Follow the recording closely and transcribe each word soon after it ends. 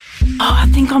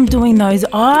think I'm doing those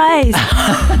eyes.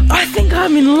 I think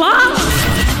I'm in love.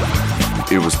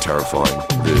 It was terrifying.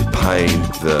 The pain,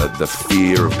 the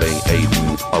fear of being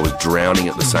eaten. I was drowning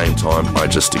at the same time. I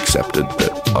just accepted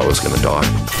that I was going to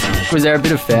die. Was there a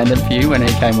bit of fandom for you when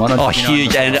he came on? Oh,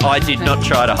 huge. And I did not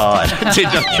try to hide. Did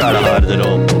not try to hide it at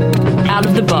all. Out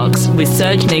of the Box with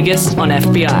Serge on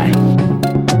FBI.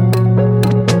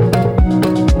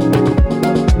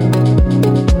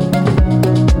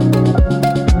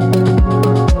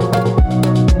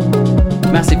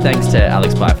 Massive thanks to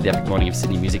Alex Bly for the epic morning of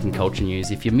Sydney music and culture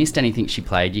news. If you missed anything she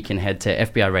played, you can head to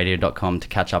fbiradio.com to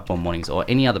catch up on mornings or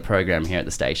any other program here at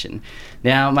the station.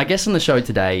 Now, my guest on the show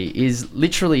today is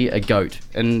literally a GOAT.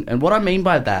 And what I mean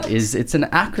by that is it's an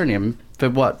acronym for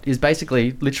what is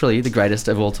basically literally the greatest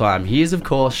of all time. He is, of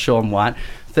course, Shaun White,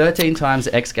 13 times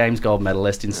X Games gold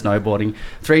medalist in snowboarding,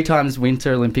 3 times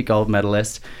Winter Olympic gold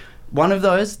medalist. One of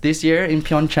those this year in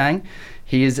Pyeongchang.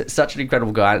 He is such an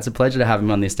incredible guy. It's a pleasure to have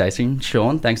him on this station.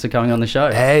 Shaun, thanks for coming on the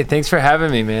show. Hey, thanks for having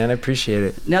me, man. I appreciate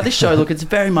it. Now, this show, look, it's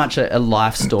very much a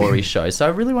life story show. So I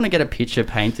really want to get a picture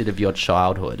painted of your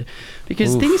childhood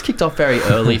because things kicked off very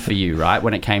early for you, right,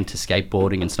 when it came to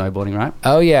skateboarding and snowboarding, right?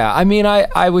 Oh, yeah. I mean,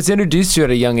 I was introduced to it at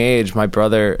a young age. My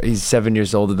brother, he's 7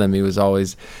 years older than me, was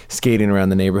always skating around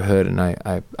the neighborhood, and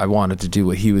I wanted to do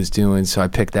what he was doing, so I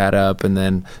picked that up. And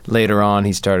then later on,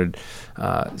 he started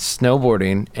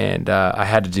snowboarding, and I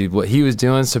had to do what he was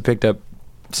doing, so picked up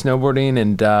snowboarding,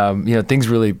 and things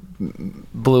really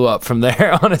blew up from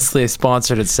there. Honestly, I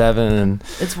sponsored at 7 and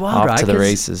it's wild, off right? to the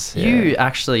races. You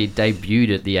actually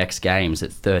debuted at the X Games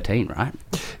at 13, right?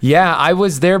 Yeah, I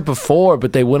was there before,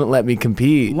 but they wouldn't let me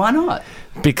compete. Why not?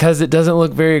 Because it doesn't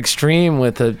look very extreme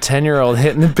with a 10-year-old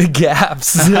hitting the big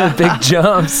gaps, big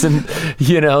jumps, and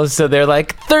so they're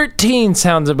like 13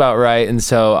 sounds about right. And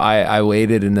so I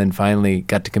waited and then finally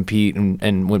got to compete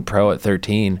and went pro at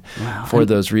 13 for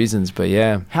those reasons. But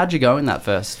yeah. How'd you go in that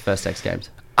first X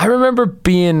Games? I remember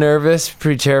being nervous,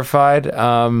 pretty terrified.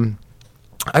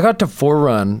 I got to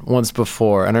forerun once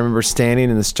before, and I remember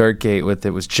standing in the start gate with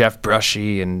it was Jeff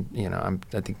Brushy and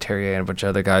I think Terry and a bunch of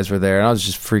other guys were there, and I was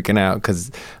just freaking out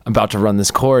because I'm about to run this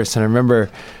course. And I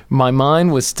remember my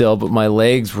mind was still, but my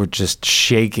legs were just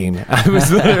shaking. I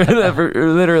was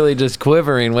literally just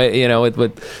quivering,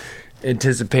 with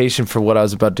anticipation for what I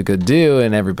was about to go do,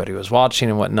 and everybody was watching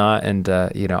and whatnot. And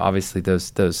obviously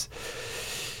those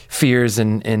fears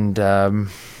and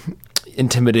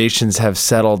intimidations have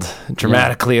settled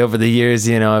dramatically over the years.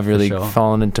 I've really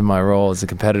fallen into my role as a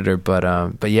competitor,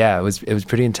 but yeah, it was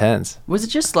pretty intense. Was it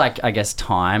just like, I guess,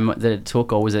 time that it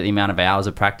took, or was it the amount of hours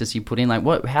of practice you put in?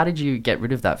 Like, how did you get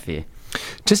rid of that fear?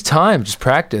 Just time, just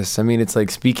practice. I mean, it's like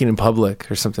speaking in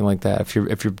public or something like that. If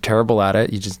you're terrible at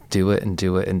it, you just do it and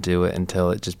do it and do it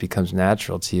until it just becomes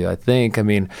natural to you, I think. I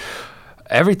mean,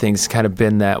 everything's kind of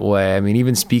been that way. I mean,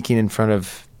 even speaking in front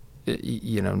of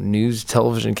news,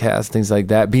 television casts, things like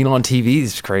that. Being on TV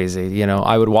is crazy.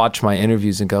 I would watch my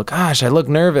interviews and go, gosh, I look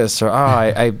nervous, or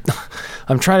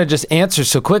I'm trying to just answer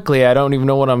so quickly, I don't even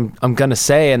know what I'm gonna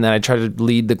say, and then I try to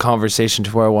lead the conversation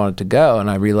to where I want it to go, and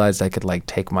I realized I could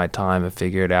take my time and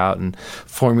figure it out and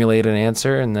formulate an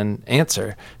answer and then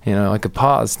answer. I could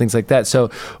pause, things like that. So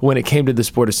when it came to the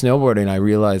sport of snowboarding, I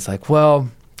realized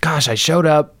gosh, I showed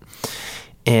up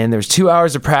and there was 2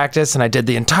 hours of practice, and I did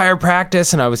the entire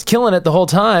practice, and I was killing it the whole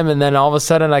time, and then all of a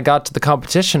sudden I got to the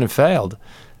competition and failed.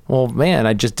 Well, man,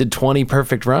 I just did 20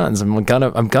 perfect runs. I'm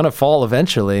gonna fall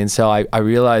eventually. And so I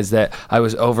realized that I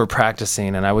was over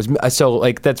practicing, and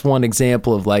that's one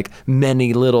example of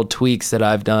many little tweaks that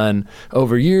I've done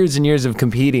over years and years of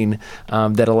competing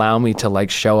that allow me to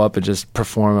show up and just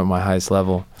perform at my highest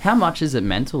level. How much is it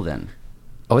mental then?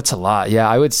 Oh, it's a lot. Yeah,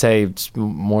 I would say it's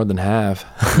more than half.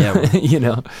 Yeah,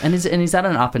 well, And is that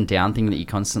an up and down thing that you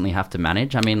constantly have to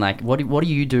manage? I mean, what do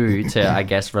you do to, I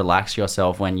guess, relax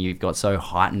yourself when you've got so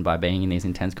heightened by being in these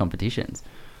intense competitions?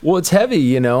 Well, it's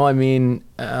heavy. I mean,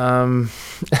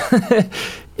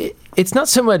 it's not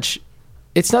so much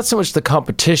the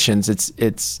competitions.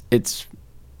 It's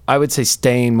I would say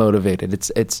staying motivated.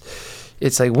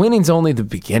 It's like winning's only the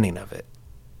beginning of it.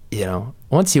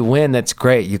 Once you win, that's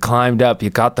great. You climbed up, you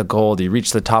got the gold, you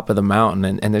reached the top of the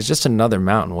mountain, and there's just another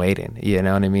mountain waiting. You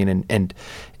know what I mean?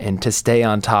 And to stay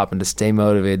on top and to stay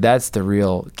motivated, that's the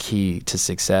real key to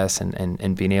success,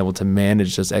 and being able to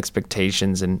manage those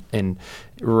expectations and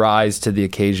rise to the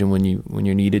occasion when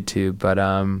you needed to. But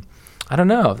I don't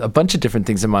know, a bunch of different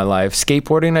things in my life.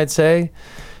 Skateboarding, I'd say.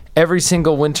 Every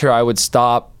single winter I would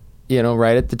stop,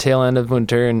 right at the tail end of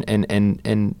winter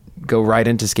and go right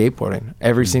into skateboarding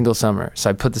every single summer. So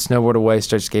I put the snowboard away,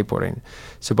 started skateboarding.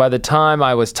 So by the time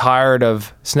I was tired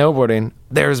of snowboarding,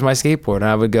 there's my skateboard. And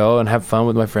I would go and have fun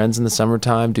with my friends in the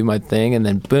summertime, do my thing, and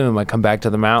then boom, I come back to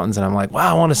the mountains and I'm like,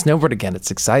 wow, I want to snowboard again. It's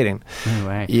exciting. No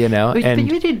way. You know? But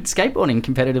you did skateboarding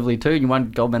competitively too. You won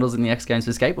gold medals in the X Games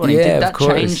for skateboarding. Yeah, Did that of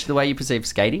course. change the way you perceive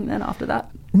skating then after that?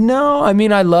 No, I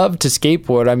mean, I love to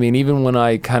skateboard. I mean, even when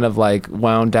I kind of like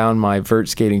wound down my vert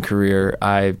skating career,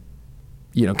 I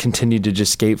continued to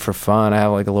just skate for fun. I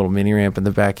have like a little mini ramp in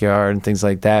the backyard and things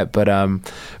like that. But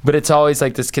it's always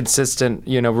like this consistent,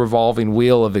 revolving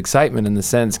wheel of excitement in the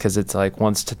sense, because it's like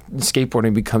once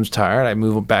skateboarding becomes tired, I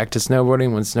move back to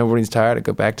snowboarding. When snowboarding's tired, I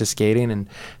go back to skating and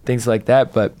things like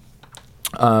that. But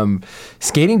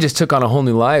skating just took on a whole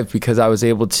new life because I was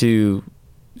able to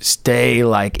stay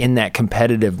like in that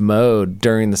competitive mode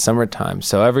during the summertime.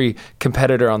 So every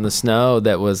competitor on the snow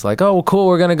that was like, oh, well, cool,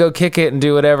 we're going to go kick it and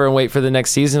do whatever and wait for the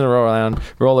next season to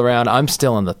roll around. I'm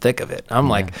still in the thick of it. I'm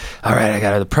like, all right, I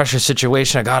got the pressure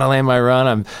situation. I got to land my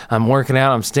run. I'm working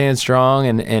out. I'm staying strong.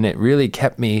 And it really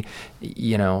kept me,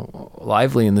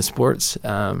 lively in the sports.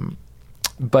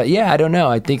 But yeah, I don't know.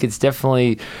 I think it's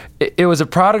definitely, it was a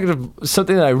product of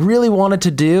something that I really wanted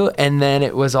to do. And then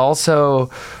it was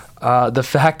also the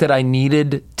fact that I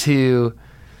needed to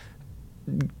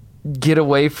get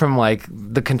away from like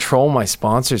the control my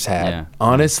sponsors had. Yeah.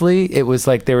 Honestly, it was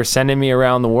like they were sending me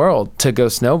around the world to go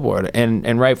snowboard,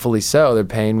 and rightfully so. They're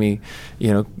paying me,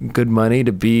 good money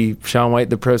to be Shaun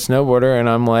White, the pro snowboarder, and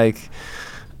I'm like,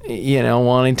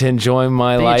 wanting to enjoy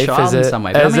my Be a life child in some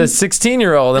way. as I mean, a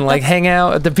 16-year-old and like hang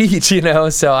out at the beach,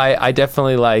 So I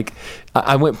definitely like,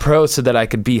 I went pro so that I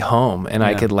could be home and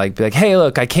I could like be like, hey,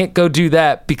 look, I can't go do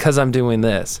that because I'm doing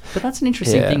this. But that's an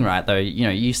interesting thing, right? Though,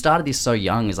 you started this so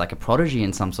young as like a prodigy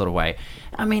in some sort of way.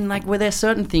 I mean, like, were there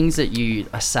certain things that you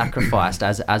sacrificed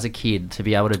as a kid to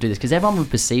be able to do this? Because everyone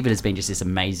would perceive it as being just this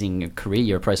amazing career.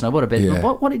 You're a pro snowboarder,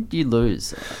 but what did you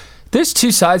lose? There's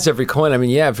two sides to every coin. I mean,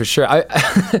 yeah, for sure. I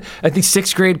think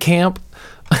sixth grade camp,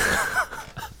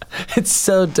 it's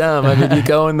so dumb. I mean, you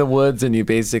go in the woods and you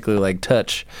basically like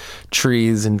touch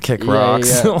trees and kick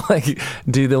rocks, like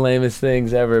do the lamest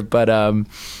things ever. But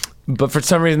for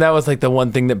some reason that was like the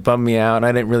one thing that bummed me out. And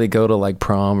I didn't really go to like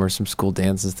prom or some school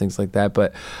dances, things like that.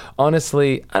 But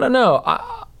honestly, I don't know.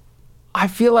 I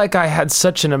feel like I had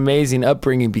such an amazing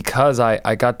upbringing because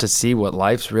I got to see what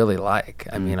life's really like.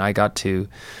 I mean, I got to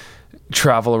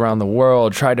travel around the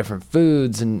world, try different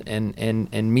foods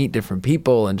and meet different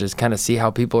people and just kind of see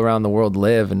how people around the world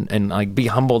live and like be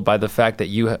humbled by the fact that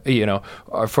you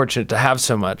are fortunate to have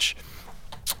so much,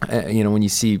 when you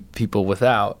see people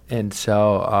without. And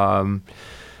so, I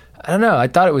don't know. I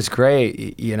thought it was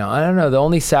great. I don't know. The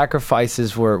only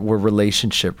sacrifices were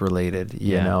relationship related.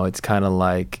 It's kind of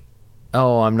like,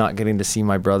 oh, I'm not getting to see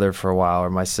my brother for a while or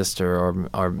my sister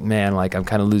or man, like I'm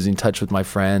kind of losing touch with my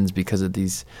friends because of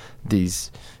these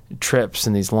trips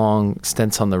and these long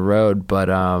stints on the road. But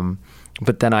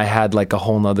then I had like a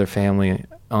whole nother family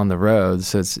on the road.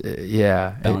 So it's,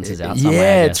 balances out some way,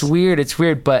 yeah, it's weird. It's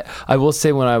weird. But I will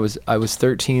say when I was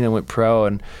 13, I went pro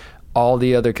and all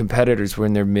the other competitors were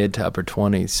in their mid to upper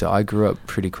 20s. So I grew up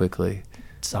pretty quickly.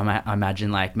 So I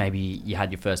imagine like maybe you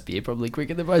had your first beer probably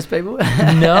quicker than most people.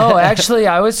 No, actually,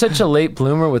 I was such a late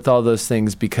bloomer with all those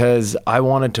things because I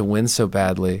wanted to win so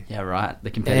badly. Yeah, right.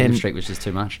 The competitive streak was just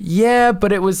too much. Yeah,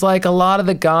 but it was like a lot of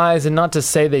the guys, and not to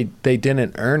say they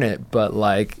didn't earn it, but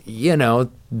like,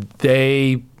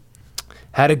 they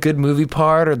had a good movie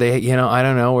part, or they, I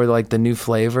don't know, were like the new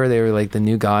flavor. They were like the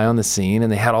new guy on the scene,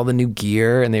 and they had all the new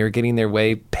gear, and they were getting their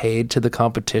way paid to the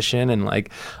competition. And like,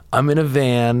 I'm in a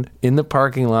van in the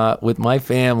parking lot with my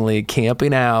family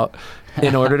camping out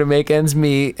in order to make ends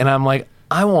meet. And I'm like,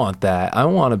 I want that. I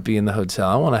want to be in the hotel.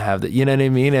 I want to have that. You know what I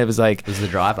mean? It was like, it was the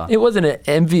driver. It wasn't an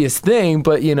envious thing,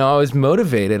 but I was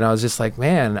motivated. I was just like,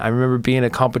 man, I remember being in a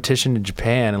competition in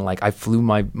Japan and like I flew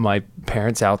my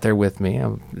parents out there with me.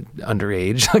 I'm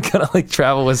underage. I gotta like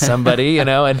travel with somebody, and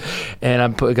I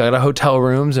got a hotel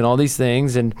rooms and all these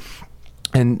things, and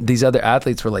these other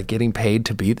athletes were like getting paid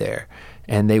to be there,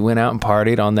 and they went out and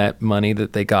partied on that money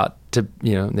that they got to,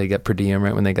 they get per diem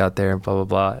right when they got there and blah, blah,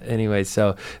 blah. Anyway,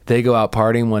 so they go out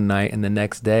partying one night and the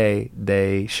next day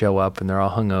they show up and they're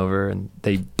all hungover and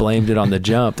they blamed it on the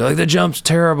jump. They're like, the jump's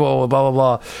terrible, blah, blah,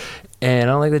 blah.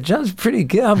 And I'm like, the jump's pretty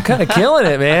good. I'm kind of killing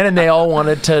it, man. And they all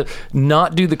wanted to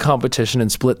not do the competition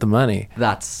and split the money.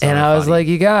 That's so and I was funny. like,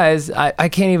 you guys, I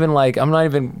can't even like, I'm not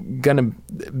even going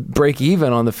to break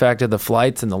even on the fact of the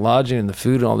flights and the lodging and the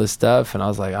food and all this stuff. And I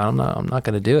was like, I'm not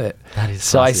going to do it. That is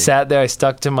so I classy. sat there, I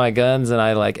stuck to my guns, and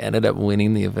I like ended up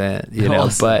winning the event,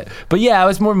 Awesome. But yeah, I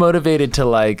was more motivated to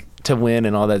like, to win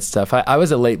and all that stuff. I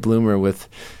was a late bloomer with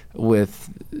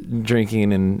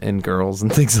drinking and girls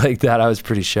and things like that. I was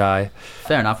pretty shy.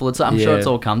 Fair enough. Well, I'm sure it's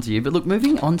all come to you. But look,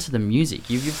 moving on to the music,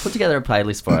 you've put together a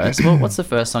playlist for us. Well, what's the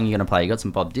first song you're going to play? You got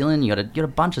some Bob Dylan. You got a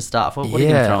bunch of stuff. What are you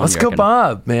going to throw on? Let's go,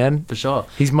 Bob, man. For sure.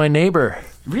 He's my neighbor.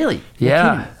 Really?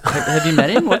 Yeah. Have you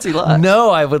met him? What's he like? No,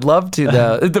 I would love to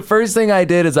though. The first thing I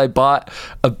did is I bought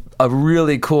a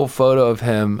really cool photo of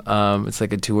him. It's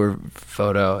like a tour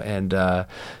photo, and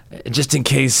just in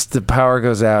case the power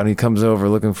goes out and he comes over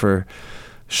looking for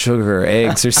sugar or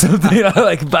eggs or something, I'm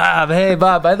like, Bob, hey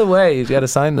Bob, by the way, you got to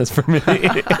sign this for me.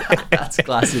 That's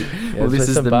classic. Yeah, well, this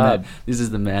is Bob. This is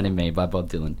The Man in Me by Bob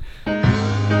Dylan.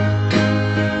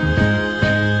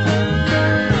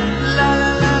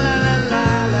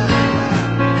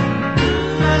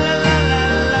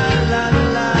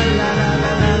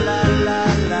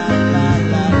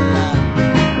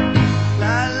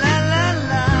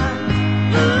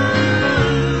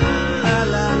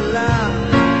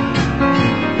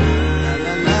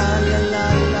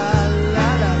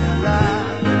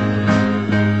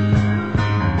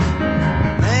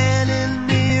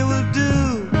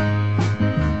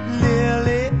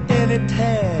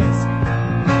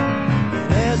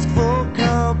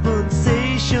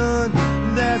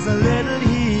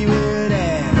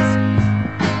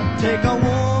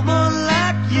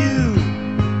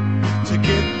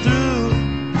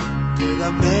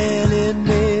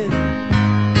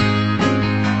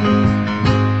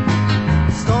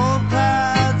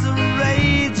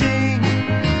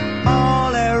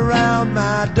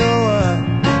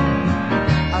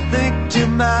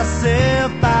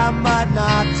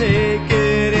 Take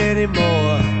it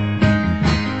anymore.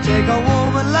 Take a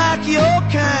woman like your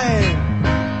kind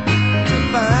to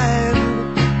find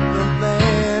the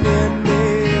man in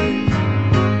me.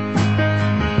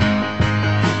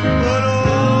 But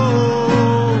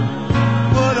oh,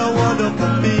 what a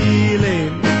wonderful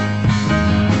feeling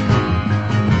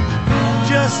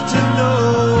just to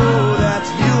know that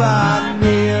you are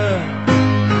near.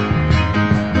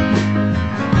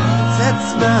 It sets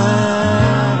my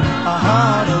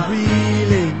heart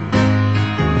a-reeling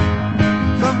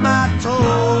from my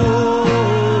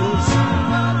toes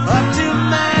up to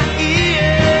my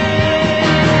ears.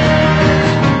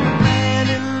 Man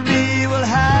in me will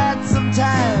hide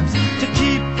sometimes to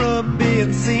keep from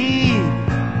being seen,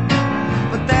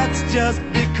 but that's just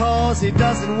because he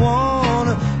doesn't want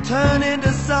to turn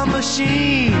into some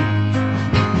machine.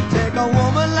 Take a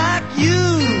woman like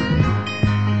you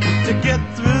to get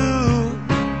through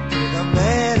the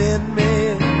man in me.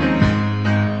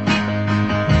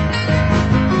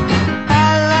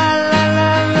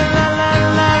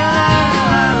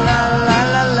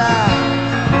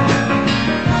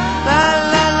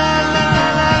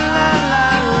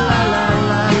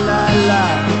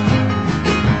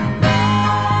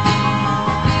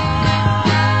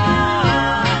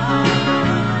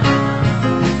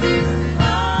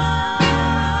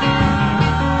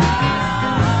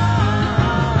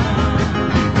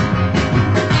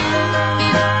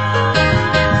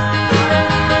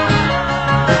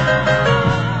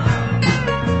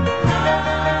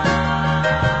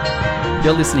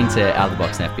 You're listening to Out of the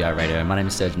Box on FBI Radio. My name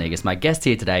is Serge Negus. My guest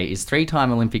here today is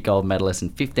 3-time Olympic gold medalist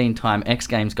and 15-time X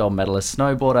Games gold medalist,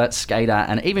 snowboarder, skater,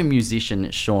 and even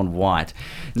musician Shaun White.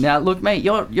 Now, look, mate,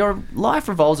 your life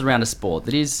revolves around a sport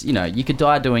that is, you could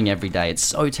die doing every day. It's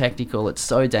so technical. It's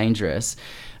so dangerous.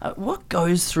 What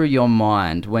goes through your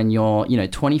mind when you're,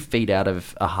 20 feet out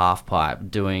of a half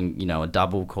pipe doing, a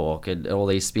double cork and all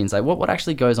these spins? Like, what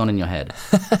actually goes on in your head?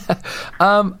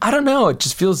 I don't know. It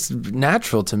just feels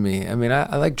natural to me. I mean,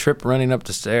 I like trip running up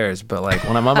the stairs, but like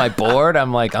when I'm on my board,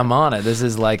 I'm like, I'm on it. This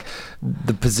is like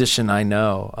the position I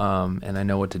know, and I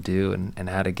know what to do and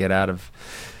how to get out of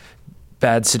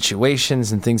bad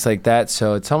situations and things like that.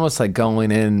 So it's almost like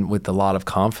going in with a lot of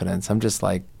confidence. I'm just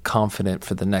like confident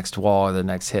for the next wall or the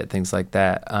next hit, things like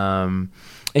that. And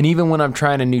even when I'm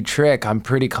trying a new trick, I'm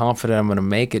pretty confident I'm going to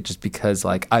make it just because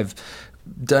like I've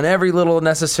done every little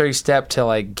necessary step to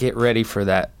like get ready for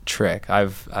that trick.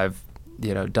 I've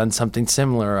done something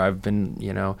similar. I've been,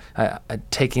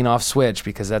 taking off switch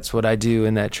because that's what I do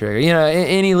in that trick.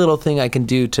 Any little thing I can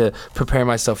do to prepare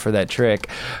myself for that trick,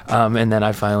 and then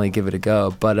I finally give it a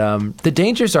go. But the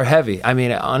dangers are heavy. I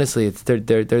mean, honestly, they're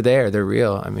there. They're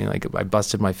real. I mean, like I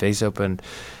busted my face open.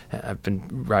 I've been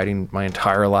riding my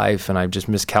entire life, and I've just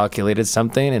miscalculated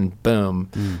something, and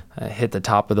boom, I hit the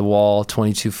top of the wall,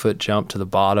 22-foot jump to the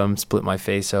bottom, split my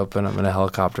face open. I'm in a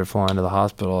helicopter flying to the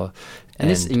hospital. And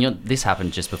this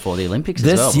happened just before the Olympics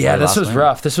as well. Yeah, this was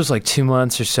rough. This was like 2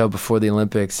 months or so before the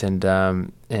Olympics, and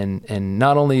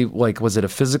not only like was it a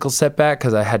physical setback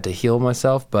because I had to heal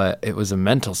myself, but it was a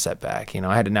mental setback.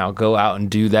 I had to now go out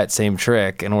and do that same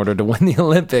trick in order to win the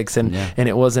Olympics, and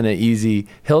it wasn't an easy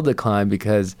hill to climb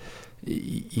because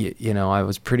I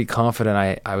was pretty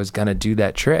confident I was gonna do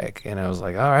that trick, and I was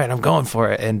like, all right, I'm going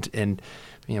for it, and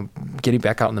getting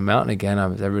back out on the mountain again,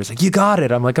 everybody's like, you got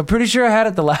it. I'm like, I'm pretty sure I had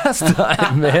it the last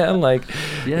time, man. Like,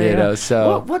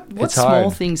 so what it's small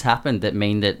hard. things happen that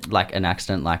mean that like an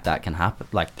accident like that can happen,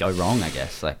 like go wrong, I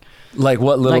guess. Like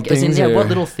what little things? What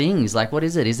little things? Like, what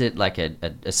is it? Is it like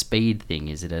a speed thing?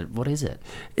 Is it what is it?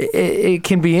 It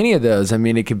can be any of those. I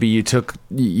mean, it could be you took,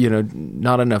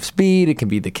 not enough speed. It can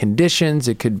be the conditions.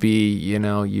 It could be,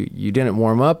 you didn't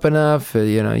warm up enough.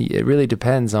 It really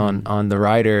depends on the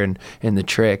rider and the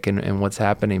trick and what's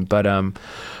happening. But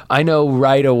I know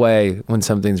right away when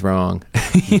something's wrong.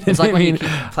 It's like when you're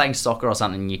playing soccer or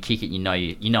something, and you kick it, you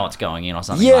know it's going in or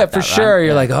something. Yeah, like for that, sure. Right?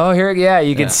 You're like, oh, here,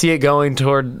 you can see it going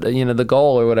toward the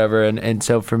goal or whatever. And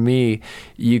so for me,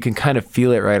 you can kind of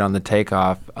feel it right on the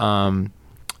takeoff.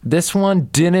 This one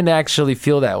didn't actually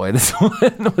feel that way. This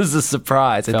one was a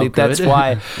surprise. I think that's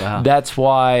why. Wow. That's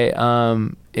why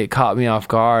it caught me off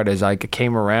guard as I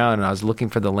came around and I was looking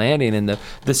for the landing. And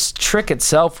this trick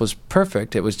itself was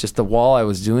perfect. It was just the wall I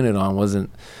was doing it on wasn't.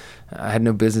 I had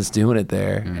no business doing it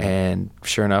there. And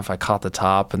sure enough, I caught the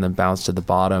top and then bounced to the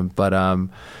bottom. But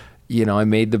I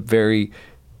made the very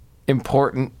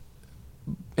important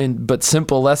but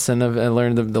simple lesson of, I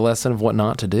learned the lesson of what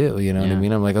not to do. You know what I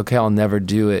mean? I'm like, okay, I'll never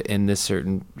do it in this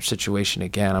certain situation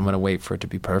again. I'm going to wait for it to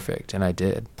be perfect. And I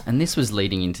did. And this was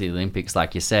leading into the Olympics,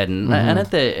 like you said. And at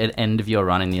the end of your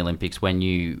run in the Olympics, when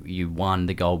you won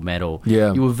the gold medal,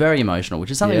 you were very emotional,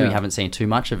 which is something we haven't seen too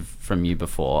much of from you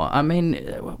before. I mean,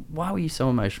 why were you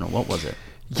so emotional? What was it?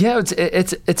 Yeah,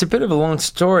 it's a bit of a long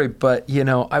story, but,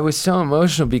 I was so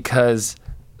emotional because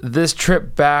this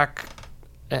trip back,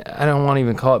 I don't want to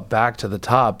even call it back to the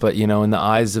top, but, in the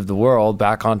eyes of the world,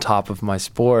 back on top of my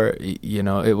sport,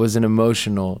 it was an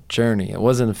emotional journey. It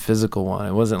wasn't a physical one.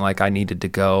 It wasn't like I needed to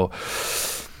go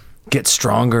get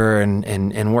stronger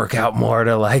and work out more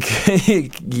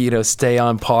to stay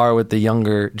on par with the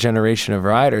younger generation of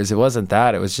riders. It wasn't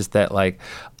that. It was just that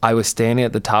I was standing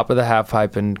at the top of the half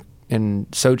pipe in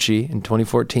Sochi in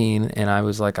 2014, and I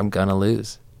was like, I'm gonna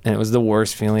lose. And it was the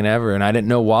worst feeling ever. And I didn't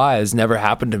know why. It's never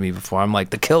happened to me before. I'm like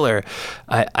the killer.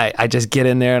 I just get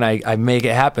in there and I make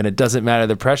it happen. It doesn't matter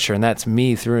the pressure. And that's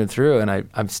me through and through. And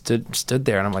I stood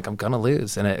there and I'm like, I'm going to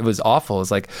lose. And it was awful. It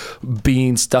was like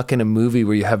being stuck in a movie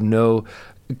where you have no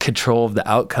control of the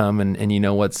outcome and you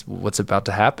know what's about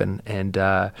to happen.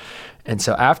 And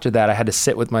so after that, I had to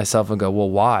sit with myself and go,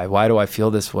 well, why? Why do I feel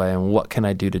this way? And what can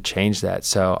I do to change that?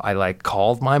 So I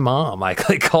called my mom. I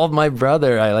called my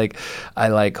brother.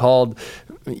 I called,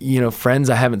 friends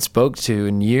I haven't spoke to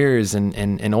in years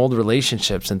and old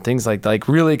relationships and things like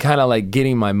really kind of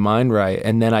getting my mind right.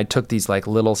 And then I took these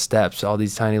little steps, all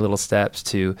these tiny little steps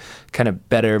to kind of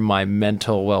better my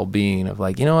mental well-being of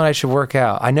what, I should work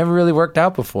out. I never really worked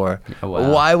out before. Oh,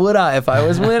 wow. Why would I if I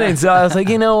was winning? So I was like,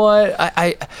 what?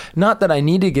 I not that I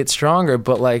need to get stronger,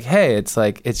 but hey, it's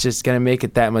just going to make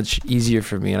it that much easier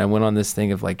for me. And I went on this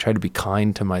thing of try to be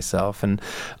kind to myself. And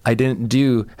I didn't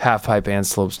do half pipe and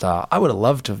slope style. I would have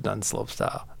loved to have done slope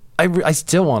style. I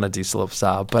still want to do slope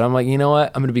style, but I'm like, you know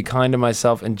what? I'm going to be kind to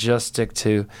myself and just stick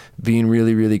to being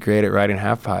really, really great at riding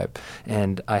half pipe.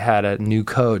 And I had a new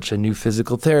coach, a new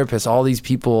physical therapist, all these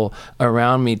people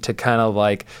around me to kind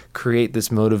of create this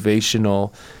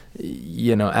motivational,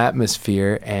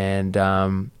 atmosphere. And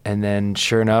then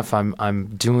sure enough,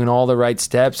 I'm doing all the right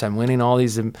steps. I'm winning all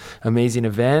these amazing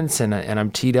events, and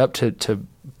I'm teed up to,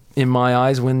 in my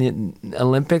eyes, win the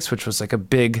Olympics, which was a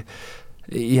big,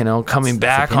 coming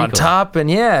back on top.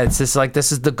 And it's just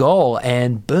this is the goal.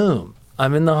 And boom,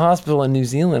 I'm in the hospital in New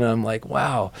Zealand. And I'm like,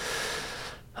 wow.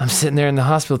 I'm sitting there in the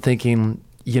hospital thinking,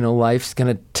 life's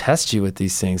going to test you with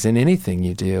these things in anything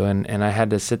you do. And I had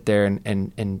to sit there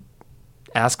and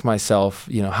ask myself,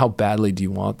 how badly do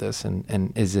you want this?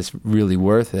 And is this really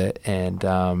worth it?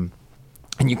 And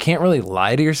you can't really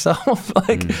lie to yourself.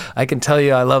 I can tell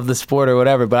you I love the sport or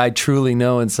whatever, but I truly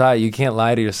know inside you can't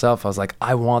lie to yourself. I was like,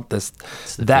 I want this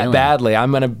that badly.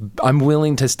 I'm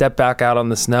willing to step back out on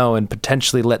the snow and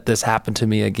potentially let this happen to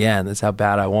me again. That's how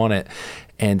bad I want it.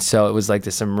 And so it was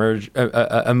this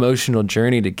emotional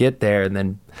journey to get there. And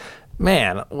then,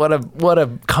 man, what a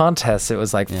contest it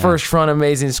was. First run,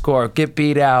 amazing score, get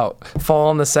beat out, fall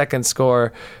on the second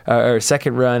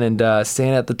run and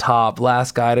stand at the top,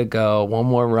 last guy to go, one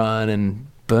more run, and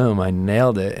boom, I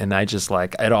nailed it. And I just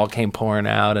like, it all came pouring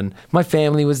out. And my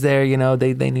family was there, you know,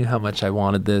 they knew how much I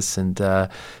wanted this. And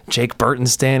Jake Burton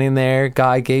standing there.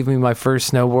 Guy gave me my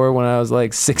first snowboard when I was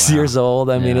like 6 years old.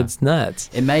 I mean, it's nuts.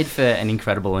 It made for an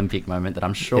incredible Olympic moment that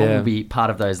I'm sure will be part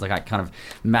of those like kind of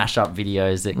mash-up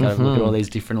videos that kind of look at all these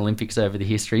different Olympics over the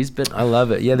histories. But I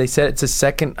love it. Yeah, they said it's the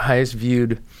second highest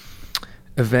viewed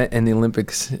event in the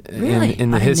Olympics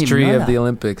in the history of the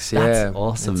Olympics. That's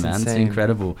awesome, man. Insane. It's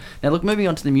incredible. Now, look, moving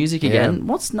on to the music again.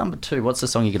 What's number 2? What's the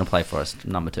song you're going to play for us?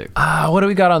 Number 2. What do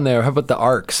we got on there? How about the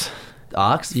Arcs?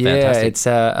 Arcs? Yeah, Fantastic. it's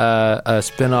a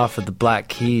spin-off of the Black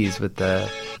Keys with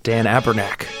Dan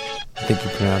Abernack. I think you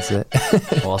pronounce it.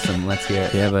 Awesome. Let's hear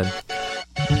it. Yeah, bud.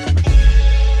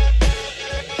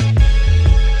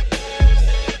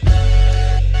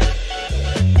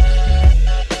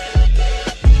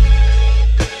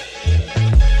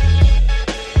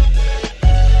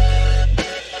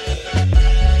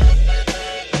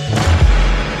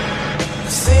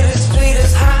 City street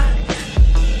is hot,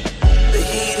 the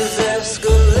heat is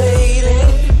escalating.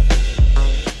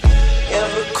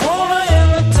 Every corner in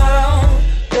the town,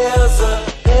 there's a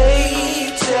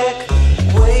paycheck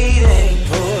waiting.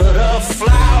 Put a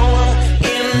flower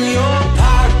in your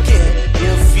pocket.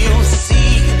 If you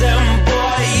see them,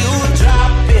 boy, you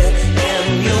drop it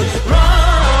and you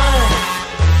run,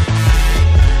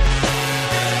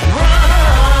 run.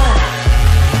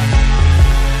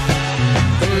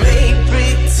 They may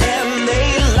pretend they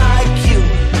like you,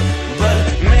 but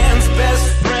man's best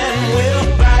friend will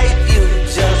bite you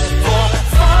just for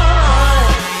fun.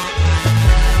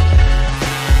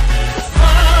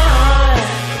 Fun.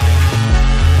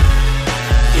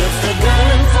 If they're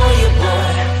gunning for you,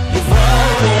 boy, you've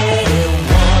already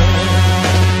won.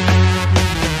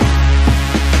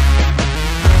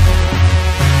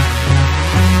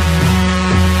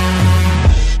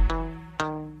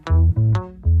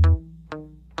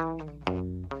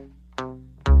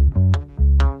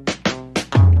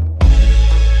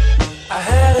 I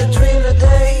had a dream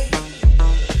today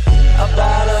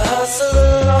about a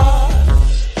hustler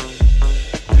lost.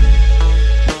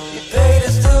 He paid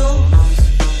his dues,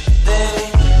 then he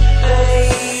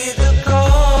paid the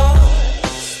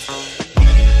cost.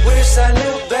 Wish I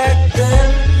knew back then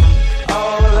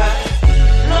all I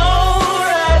know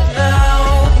right now.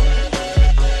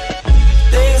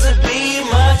 Things would be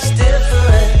much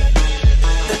different.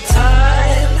 The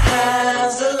time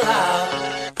has allowed.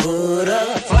 Put a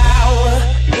flower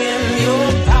in your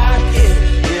pocket.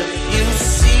 If you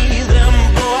see them,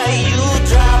 boy, you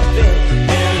drop it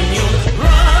and you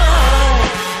run.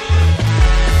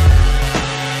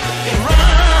 You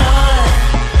run.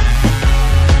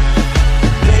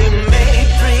 They may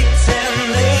pretend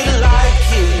they like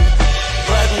you,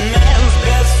 but man's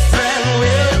best friend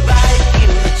will bite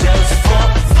you just for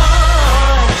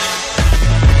fun.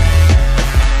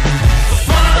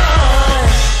 Fun.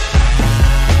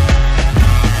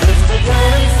 If they're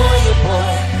gunning for you,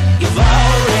 boy, you've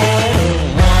already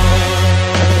won.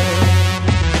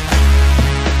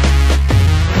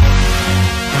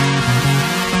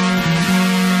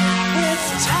 With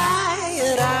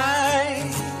tired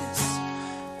eyes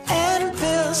and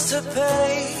bills to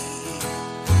pay,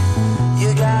 you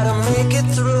gotta make it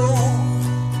through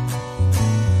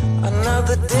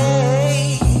another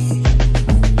day.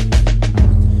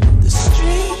 The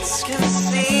streets can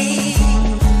see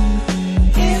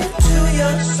into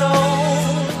your soul.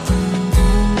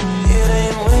 It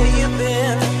ain't where you've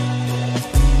been,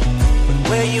 but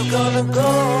where you gonna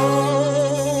go.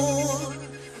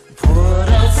 Put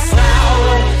a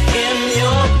flower in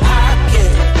your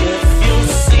pocket. If you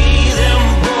see them,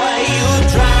 boy, you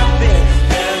drop it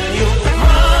and you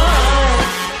run,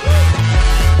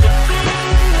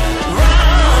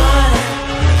 run.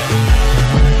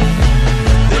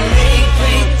 They may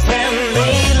pretend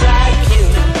they like you,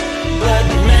 but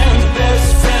man's best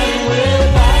friend will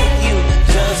bite you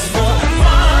just for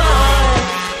fun.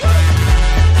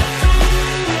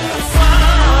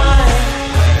 Fun.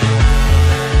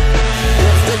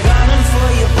 If they're gunning for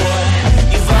you, boy,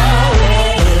 you've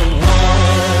already won.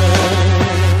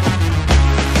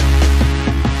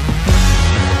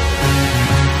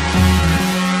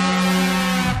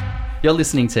 You're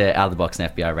listening to Out of the Box on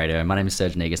FBI Radio. My name is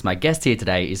Serge Negus. My guest here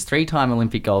today is 3-time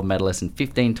Olympic gold medalist and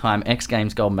 15-time X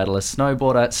Games gold medalist,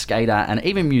 snowboarder, skater, and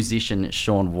even musician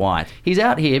Shaun White. He's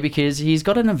out here because he's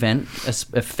got an event,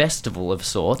 a festival of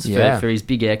sorts for his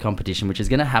big air competition, which is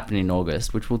going to happen in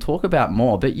August, which we'll talk about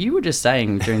more. But you were just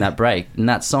saying during that break, in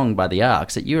that song by the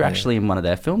Arcs, that you were actually in one of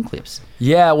their film clips.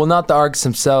 Yeah, well, not the Arcs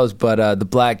themselves, but the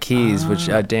Black Keys, which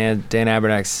Dan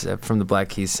Abernack's from the Black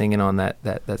Keys singing on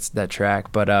that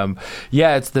track. But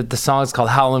Yeah, it's the song's called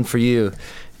 "Howlin' for You,"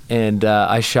 and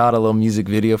I shot a little music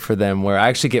video for them where I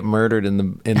actually get murdered in the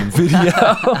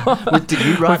video. Did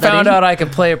you write We found out I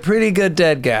could play a pretty good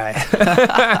dead guy.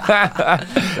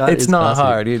 It's not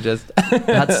hard. You just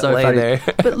That's so lay funny. there.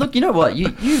 But look, you know what?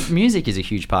 You music is a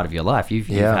huge part of your life. You've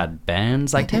Yeah. had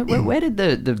bands. Like, where did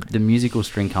the musical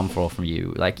string come from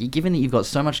you? Like, given that you've got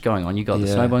so much going on, you've got the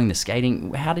Yeah. snowboarding, the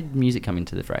skating. How did music come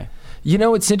into the fray? You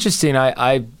know, it's interesting.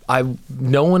 I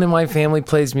no one in my family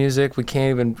plays music. We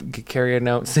can't even carry a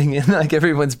note singing. Like,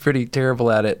 everyone's pretty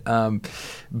terrible at it.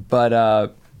 But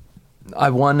I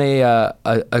won a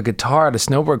guitar at a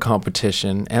snowboard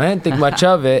competition, and I didn't think much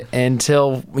of it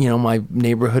until, you know, my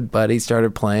neighborhood buddy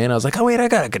started playing. I was like, oh wait, I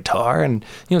got a guitar, and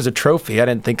it was a trophy. I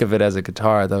didn't think of it as a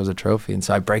guitar. I thought it was a trophy, and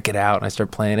so I break it out and I start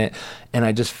playing it, and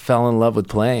I just fell in love with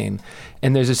playing.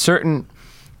 And there's a certain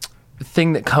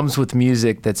thing that comes with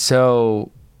music that's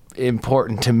so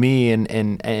important to me,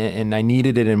 and I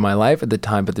needed it in my life at the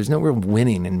time, but there's no real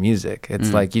winning in music.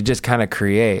 It's like you just kind of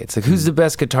create. It's like, who's the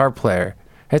best guitar player?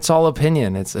 It's all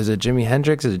opinion. Is it Jimi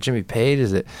Hendrix? Is it Jimmy Page?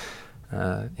 Is it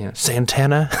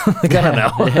Santana? Like, I don't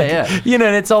know. Yeah. You know,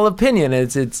 and it's all opinion.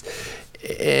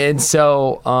 And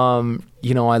so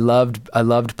you know, I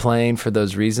loved playing for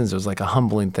those reasons. It was like a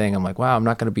humbling thing. I'm like, wow, I'm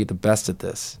not going to be the best at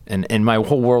this, and my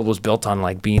whole world was built on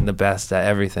like being the best at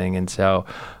everything. And so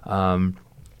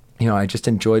you know, I just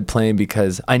enjoyed playing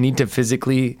because I need to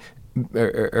physically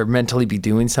or mentally be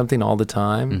doing something all the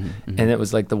time. And it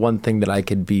was like the one thing that I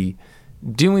could be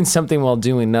doing something while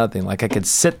doing nothing. Like, I could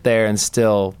sit there and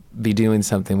still be doing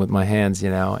something with my hands,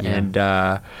 you know.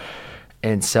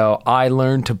 And so I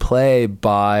learned to play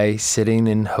by sitting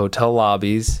in hotel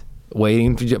lobbies,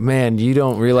 waiting. Man, you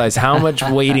don't realize how much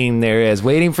waiting there is.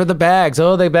 Waiting for the bags.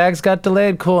 Oh, the bags got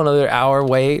delayed. Cool, another hour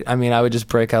wait. I mean, I would just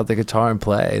break out the guitar and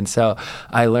play. And so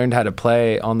I learned how to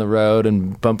play on the road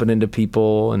and bumping into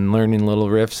people and learning little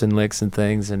riffs and licks and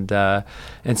things. And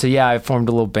so, yeah, I formed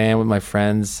a little band with my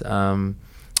friends.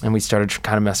 And we started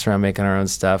kind of messing around, making our own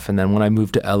stuff. And then when I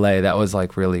moved to LA, that was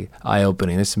like really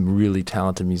eye-opening. There's some really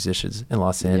talented musicians in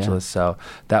Los Angeles. So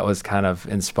that was kind of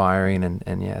inspiring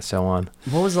and yeah, so on.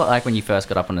 What was it like when you first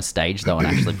got up on a stage, though, and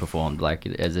actually performed, like,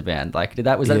 as a band? Like,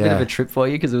 was that a bit of a trip for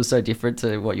you? Because it was so different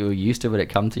to what you were used to when it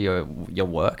come to your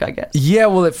work, I guess? Yeah,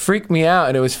 well, it freaked me out.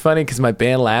 And it was funny because my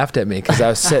band laughed at me because I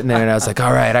was sitting there and I was like,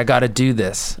 all right, I got to do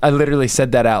this. I literally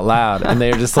said that out loud. And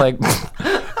they were just like...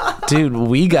 Dude,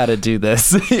 we got to do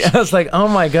this. I was like, oh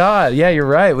my God, yeah, you're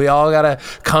right. We all got to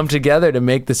come together to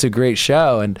make this a great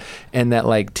show. And that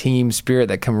like team spirit,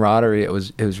 that camaraderie, it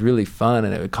was really fun,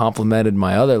 and it complemented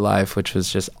my other life, which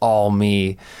was just all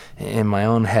me in my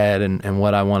own head and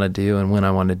what I want to do and when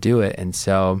I want to do it. And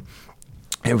so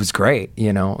it was great.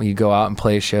 You know, you go out and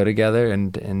play a show together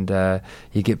and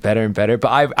you get better and better. But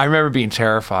I remember being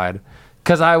terrified.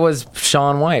 Because I was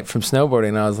Shaun White from snowboarding,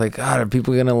 and I was like, God, are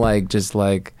people gonna like just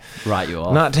like write you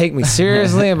off, not take me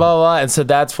seriously, and blah, blah blah. And so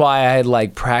that's why I had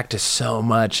like practiced so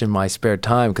much in my spare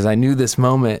time, because I knew this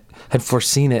moment, had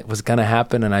foreseen it was gonna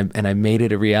happen, and I made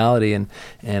it a reality, and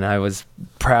I was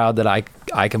proud that I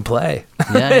can play.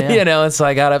 Yeah. You know, and so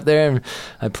I got up there and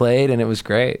I played, and it was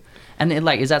great. And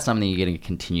like, is that something you're going to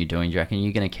continue doing? Do you reckon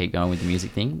you're going to keep going with the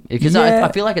music thing? Because Yeah.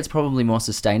 I feel like it's probably more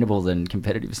sustainable than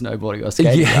competitive snowboarding or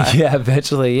skating. Yeah, right? yeah,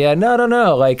 eventually. Yeah,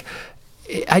 no. Like,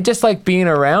 I just like being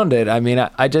around it. I mean,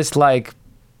 I just like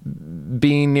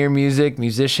being near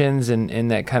musicians and in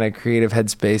that kind of creative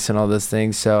headspace and all those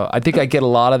things. So I think I get a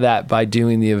lot of that by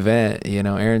doing the event. You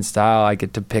know, Aaron Style, I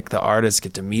get to pick the artists,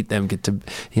 get to meet them, get to,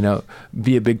 you know,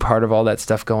 be a big part of all that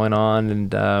stuff going on.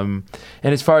 And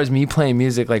as far as me playing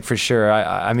music, like, for sure,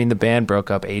 I mean, the band broke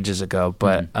up ages ago,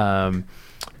 but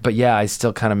but yeah, I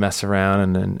still kind of mess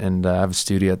around and I have a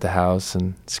studio at the house,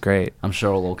 and it's great. I'm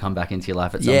sure it'll all come back into your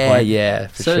life at some point. Yeah,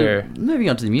 for so, sure. Moving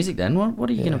on to the music then, what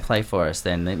are you going to play for us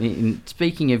then?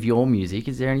 Speaking of your music,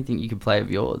 is there anything you can play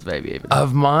of yours, maybe? Even?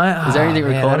 Of mine? Is there anything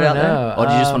recorded out there? Know. Or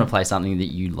do you just want to play something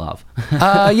that you love?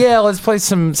 Yeah, let's play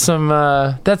some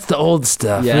that's the old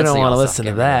stuff. Yeah, We that's don't the want to old listen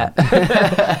to stuff,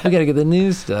 that. We got to get the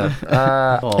new stuff.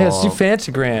 Yeah, let's do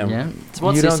Fantagram. Yeah. So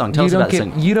what's this song? Tell us about the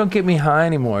song. You Don't Get Me High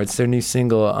Anymore. It's their new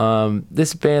single.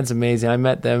 This band's amazing. I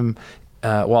met them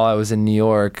while I was in New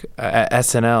York at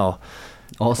SNL.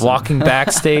 Awesome. Walking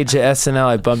backstage at SNL,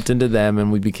 I bumped into them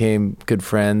and we became good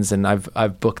friends. And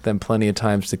I've booked them plenty of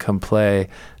times to come play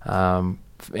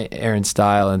Aaron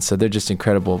Style, and so they're just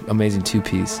incredible, amazing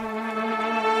two-piece.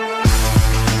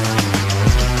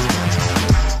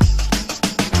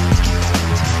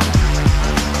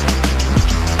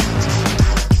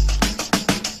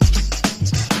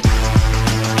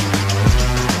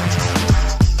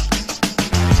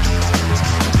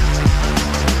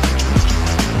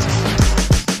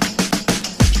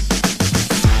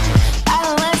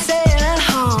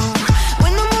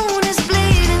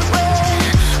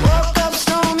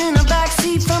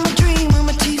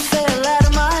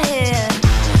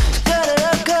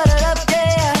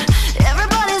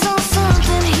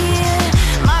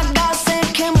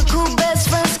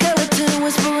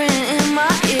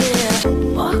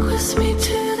 with me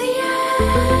to the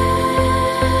end.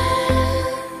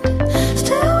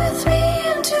 Stay with me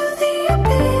into the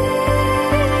abyss.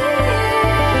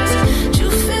 Do you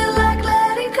feel like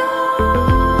letting go?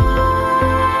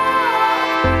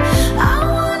 I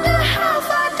wonder how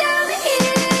far down it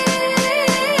is.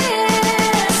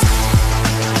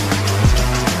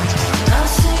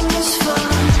 Nothing is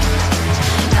fun,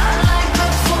 not like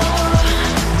before.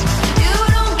 You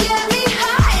don't get me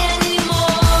high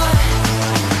anymore.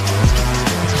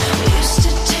 Used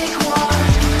to take one,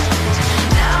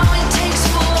 now it takes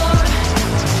four.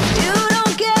 You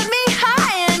don't get me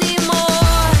high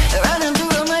anymore. Running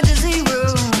through emergency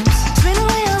rooms, spinning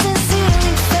wheels and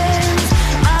ceiling fans.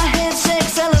 My head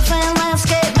shakes, cellophane,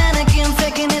 landscape, mannequin,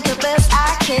 faking it the best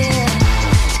I can.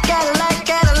 Cadillac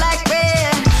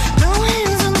red, no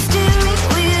hands on the steering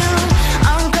wheel.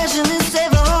 I'm crashing this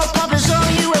saver, all pop and show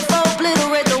you a full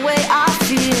obliterate the way I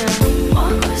feel.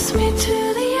 Walk with me to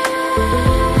the end.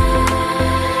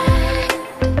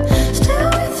 Stay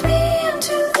with me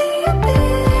into the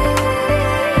abyss.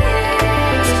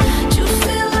 Do you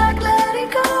feel like letting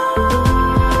go?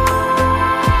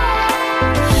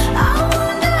 I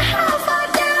wonder how far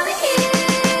down it is.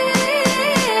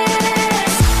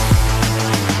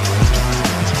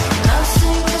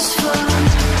 Nothing is fun,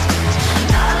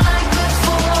 not like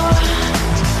before.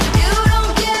 You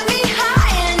don't get me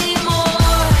high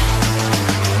anymore.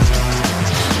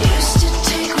 Used to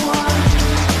take one,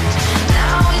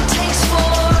 now it takes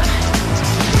four.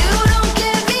 You don't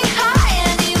get me high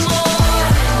anymore.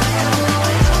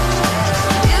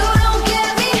 You don't get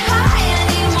me high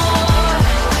anymore.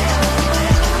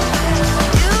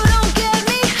 You don't get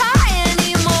me high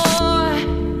anymore.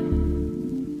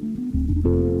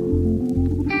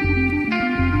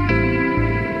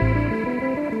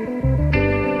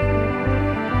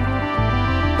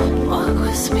 Walk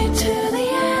with me to the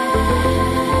end.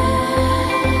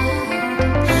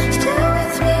 Stay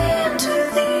with me into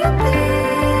the abyss.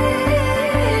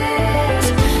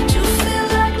 Do you feel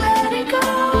like letting go?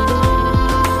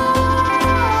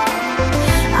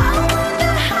 I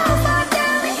wonder how far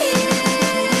down it is.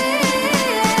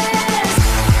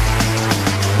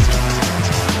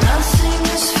 Nothing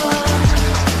is fun,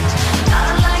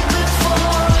 not like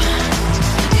before.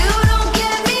 You don't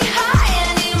get me high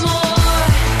anymore.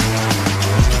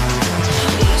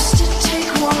 Used to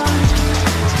take one,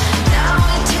 now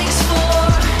it takes four.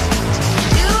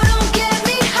 You don't get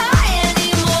me high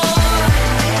anymore.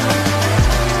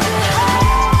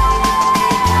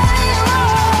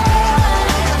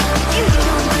 You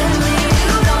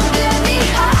don't get me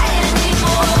high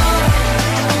anymore.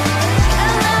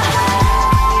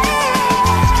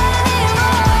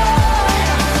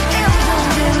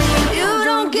 You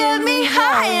don't get me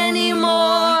high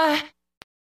anymore.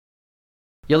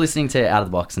 You're listening to Out of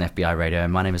the Box on FBI Radio.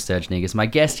 My name is Serge Negus. My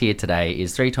guest here today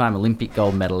is three-time Olympic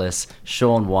gold medalist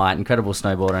Shaun White, incredible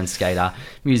snowboarder and skater,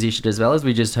 musician as well, as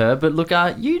we just heard. But look,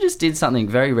 you just did something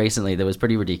very recently that was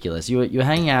pretty ridiculous. You were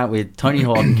hanging out with Tony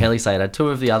Hawk and Kelly Slater, two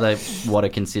of the other what are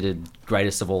considered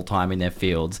greatest of all time in their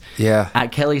fields. Yeah.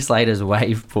 At Kelly Slater's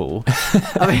wave pool.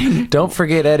 I mean, Don't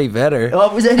forget Eddie Vedder. oh,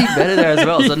 it was Eddie Vedder there as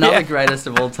well. So another greatest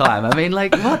of all time. I mean,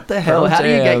 like, what the hell? How do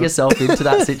you get yourself into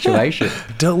that situation?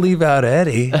 Don't leave out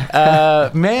Eddie.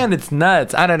 Man, it's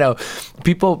nuts. I don't know.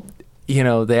 People,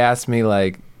 they ask me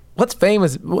like, what's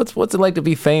famous? What's it like to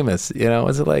be famous?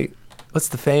 What's it like? What's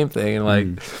the fame thing? And like,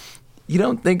 you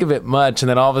don't think of it much, and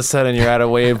then all of a sudden you're at a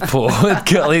wave pool with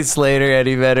Kelly Slater,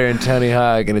 Eddie Vedder, and Tony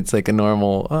Hawk, and it's like a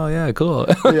normal, oh yeah, cool.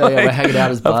 Yeah, we're hanging out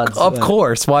as buds. Of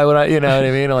course. Why would I, you know what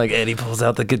I mean? Like Eddie pulls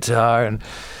out the guitar and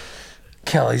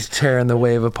Kelly's tearing the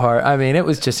wave apart. I mean, it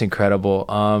was just incredible.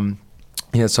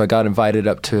 So I got invited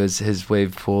up to his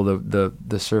wave pool,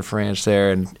 the surf ranch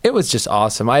there, and it was just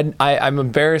awesome. I'm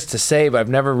embarrassed to say, but I've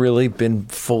never really been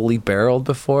fully barreled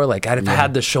before. Like I've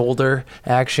had the shoulder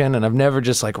action, and I've never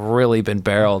just like really been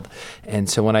barreled. And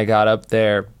so when I got up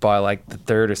there by like the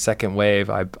third or second wave,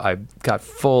 I got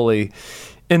fully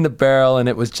in the barrel, and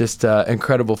it was just an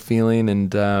incredible feeling.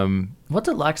 And what's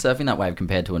it like surfing that wave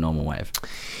compared to a normal wave?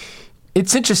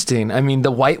 It's interesting. I mean,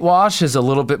 the whitewash is a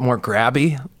little bit more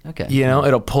grabby. Okay.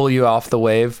 It'll pull you off the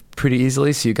wave pretty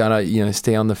easily, so you gotta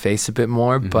stay on the face a bit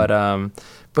more. Mm-hmm.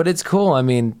 But it's cool. I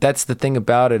mean, that's the thing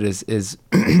about it is it's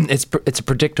a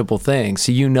predictable thing.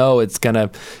 So it's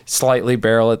gonna slightly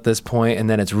barrel at this point, and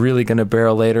then it's really gonna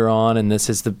barrel later on, and this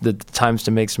is the times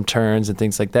to make some turns and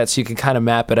things like that. So you can kind of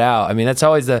map it out. I mean, that's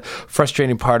always the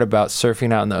frustrating part about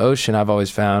surfing out in the ocean. I've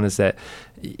always found is that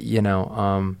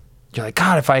you're like,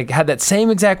 God, if I had that same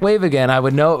exact wave again, I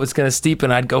would know it was going to steepen.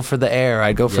 I'd go for the air.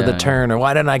 I'd go for the turn. Or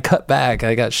why didn't I cut back?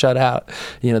 I got shut out.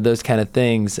 Those kind of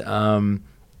things.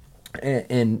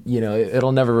 and you know,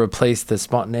 it'll never replace the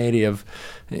spontaneity of,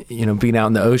 you know, being out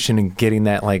in the ocean and getting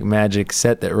that like magic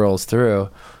set that rolls through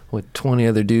with 20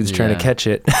 other dudes trying to catch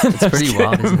it. It's pretty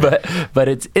wild, isn't it? But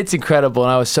it's incredible,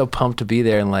 and I was so pumped to be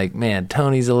there. And like, man,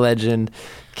 Tony's a legend.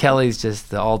 Kelly's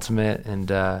just the ultimate, and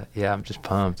yeah, I'm just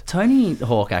pumped. Tony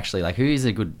Hawk, actually, like, who is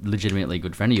a legitimately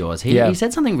good friend of yours, he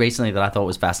said something recently that I thought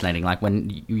was fascinating. Like,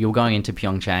 when you were going into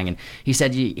Pyeongchang, and he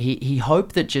said he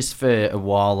hoped that just for a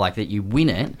while, like, that you win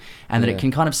it, and that it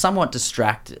can kind of somewhat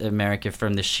distract America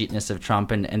from the shitness of Trump,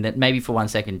 and that maybe for 1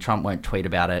 second Trump won't tweet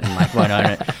about it and like won't own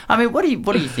it. I mean, what do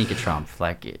you think of Trump?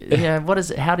 Like, yeah,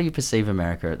 how do you perceive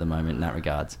America at the moment in that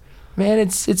regards? Man,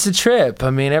 it's a trip.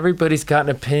 I mean, everybody's got an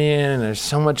opinion, and there's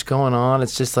so much going on.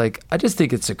 It's just like, I just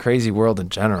think it's a crazy world in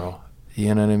general.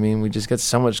 You know what I mean? We just got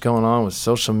so much going on with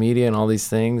social media and all these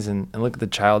things, and look at the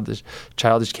childish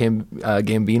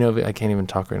Gambino. I can't even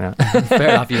talk right now. Fair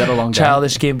enough, you got a long day.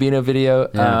 Childish Gambino video.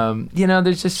 Yeah. You know,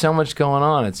 there's just so much going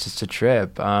on. It's just a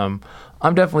trip.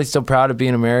 I'm definitely still proud of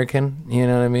being American. You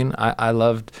know what I mean? I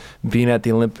loved being at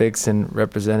the Olympics and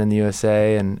representing the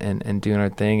USA and doing our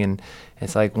thing. And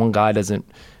it's like, one guy doesn't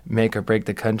make or break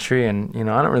the country, and you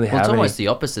know, I don't really have it's almost the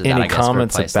opposite of that, I guess,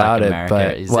 comments for a place about like it.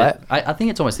 America. But I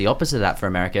think it's almost the opposite of that for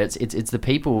America. It's the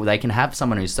people. They can have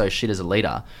someone who's so shit as a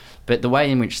leader, but the way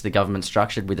in which the government's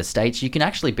structured with the states, you can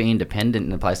actually be independent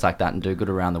in a place like that and do good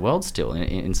around the world still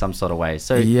in some sort of way.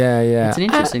 So yeah, it's an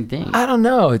interesting thing. I don't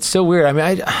know. It's so weird. I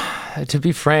mean, to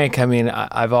be frank, I mean,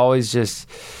 I've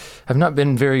not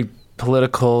been very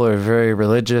political or very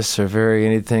religious or very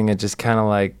anything. I just kind of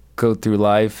like go through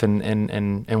life,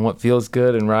 and what feels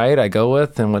good and right I go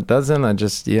with, and what doesn't I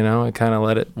just, you know, I kind of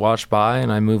let it wash by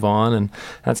and I move on, and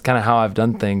that's kind of how I've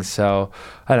done things. So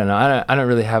I don't know, I don't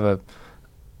really have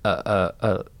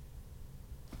a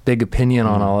big opinion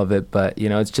on all of it, but you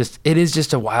know, it is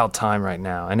just a wild time right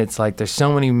now, and it's like there's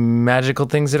so many magical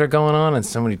things that are going on and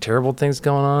so many terrible things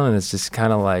going on, and it's just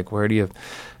kind of like, where do you,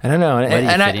 I don't know,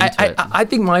 and I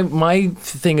think my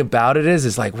thing about it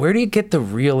is like, where do you get the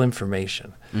real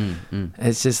information?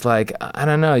 It's just like, I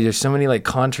don't know, there's so many like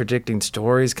contradicting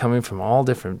stories coming from all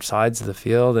different sides of the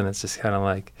field, and it's just kind of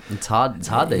like, it's hard these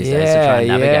days to try and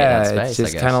navigate that space.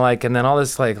 It's just kind of like, and then all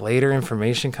this like later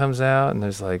information comes out, and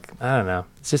there's like, I don't know,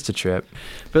 it's just a trip.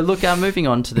 But look, moving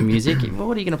on to the music,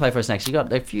 what are you going to play for us next? You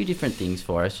got a few different things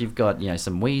for us. You've got, you know,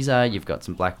 some Weezer, you've got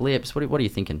some Black Lips. What are you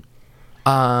thinking?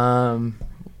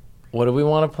 What do we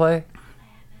want to play?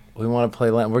 We want to play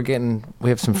Lemon. We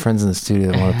have some friends in the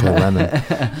studio that want to play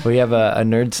Lemon. We have a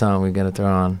nerd song we're gonna throw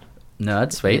on.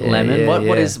 Nerd, sweet. Lemon.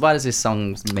 Why does this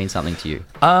song mean something to you?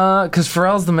 Because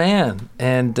Pharrell's the man,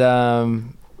 and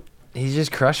he's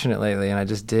just crushing it lately, and I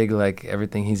just dig like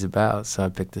everything he's about, so I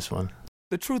picked this one.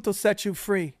 The truth will set you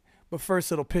free, but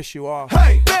first it'll piss you off.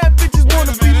 Hey, bad bitches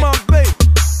wanna be my babe.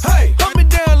 Hey, hunt me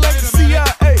down like the CIA.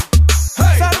 Hey,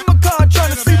 side of my car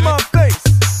trying to see my face.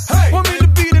 Hey, want me to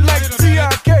beat it like the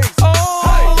TIK. Oh,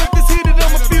 hey, like this heated,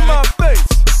 I'ma be my face.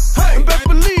 Hey, and best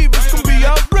believe it's gonna be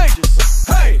outrageous.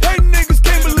 Hey, niggas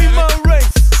can't believe my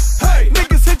race. Hey,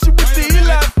 niggas hit you with the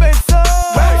Eli face.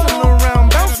 Oh, bouncing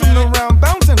around, bouncing around,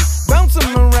 bouncing,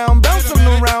 bouncing around, bouncing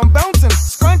around, bouncing,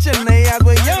 scrunching they eyes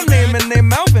with your name and they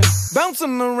mouthing,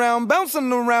 bouncing around,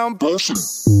 bouncing around, bouncing.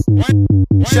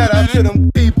 Shout out to them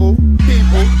people.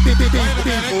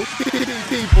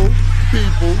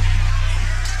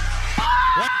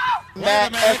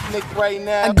 Mad ethnic right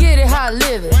now. I get it how I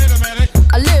live it.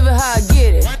 I live it how I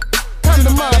get it. Come to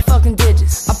motherfucking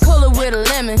digits. I pull it with a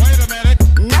lemon.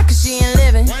 Not cause she ain't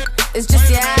living. It's just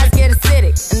your eyes get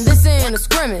acidic. And this ain't a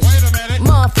scrimmage.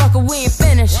 Motherfucker, we ain't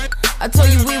finished. I told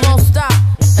you we won't stop.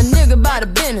 A nigga by the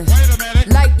business.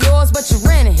 Like yours, but you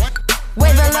rent it.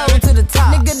 Wave hello to the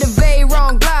top. Nigga, the very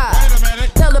wrong glide.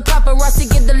 Tell the paparazzi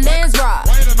get the lens right.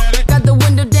 Got the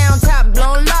window down, top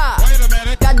blown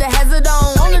live. Got the hazard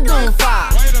on the doom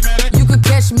fire. You could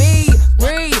catch me,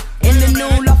 breathe, in the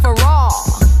new LaFerrari.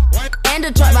 And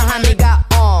the truck behind me got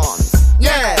arms.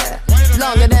 Yeah,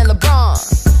 longer than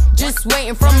LeBron. Just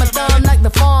waiting from my thumb like the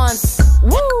fawns.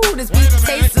 Woo, this beat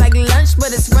tastes like lunch,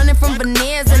 but it's running from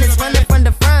veneers and it's running from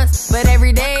the fronts. But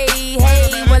every day,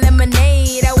 hey, well,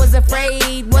 lemonade, I was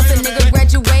afraid. Once a nigga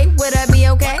graduate, would I be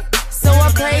okay? So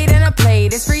I prayed and I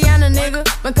played. It's Rihanna, nigga.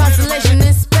 My constellation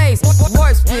in space.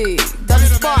 Warp speed, the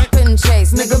spark couldn't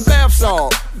chase. Nigga, bath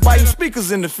salt, biting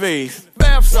speakers in the face.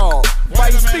 Bath salt,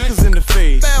 biting speakers in the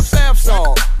face. Bath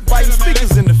salt, biting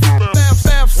speakers in the face.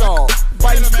 Bath salt,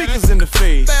 biting speakers in the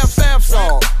face. Bath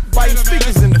salt, biting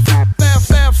speakers in the face.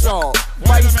 Bath salt,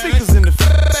 biting speakers in the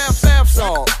face. Bath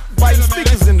salt, biting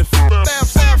speakers in the face.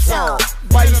 Bath salt,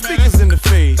 biting speakers in the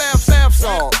face. Bath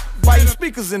salt, biting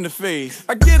speakers in the face.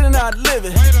 I get it, I live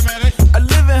it.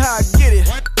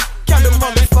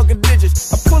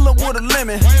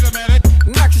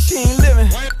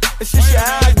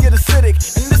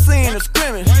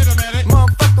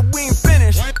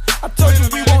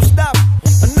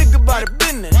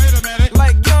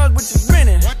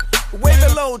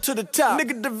 to the top.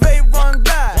 Nigga, the vape run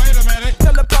guy. Wait a minute.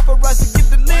 Tell the paparazzi get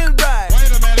the lens right.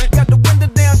 Wait a minute. Got the window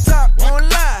down top, won't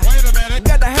lie. Wait a minute.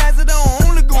 Got the hazard on,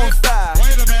 only going 5.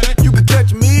 Wait a minute. You can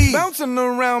catch me bouncing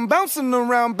around, bouncing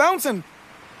around, bouncing.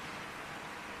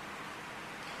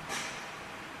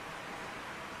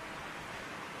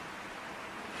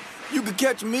 You can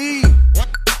catch me. Wait a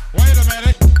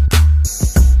minute.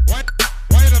 Wait a minute.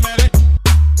 Wait a minute.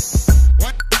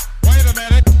 Wait a minute. Wait a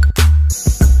minute.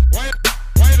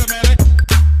 Wait a minute.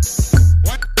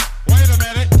 Wait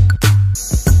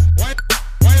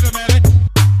a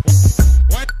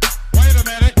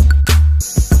minute.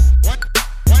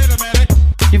 Wait a minute.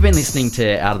 You've been listening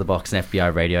to Out of the Box on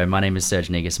FBI Radio. My name is Serge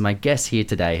Negus. My guest here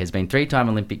today has been 3-time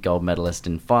Olympic gold medalist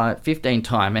and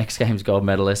 15-time X Games gold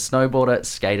medalist, snowboarder,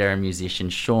 skater and musician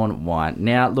Shaun White.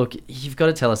 Now, look, you've got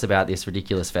to tell us about this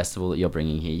ridiculous festival that you're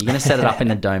bringing here. You're going to set it up in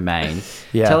the Domain.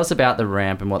 Yeah. Tell us about the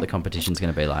ramp and what the competition's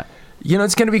going to be like. You know,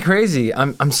 it's going to be crazy.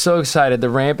 I'm so excited. The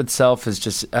ramp itself is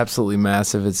just absolutely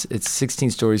massive. It's 16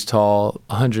 stories tall,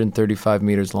 135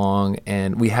 meters long,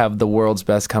 and we have the world's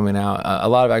best coming out. A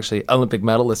lot of actually Olympic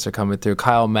medalists are coming through.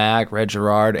 Kyle Mack, Red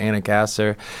Gerard, Anna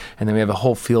Gasser, and then we have a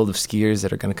whole field of skiers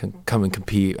that are going to come and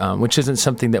compete, which isn't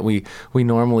something that we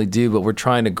normally do, but we're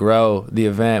trying to grow the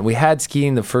event. We had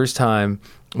skiing the first time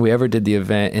we ever did the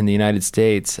event in the United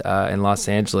States in Los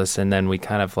Angeles, and then we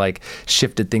kind of like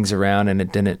shifted things around, and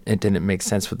it didn't make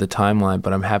sense with the timeline.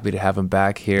 But I'm happy to have him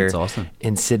back here. That's awesome.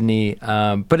 In Sydney.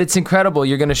 But it's incredible.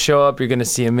 You're going to show up. You're going to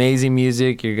see amazing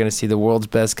music. You're going to see the world's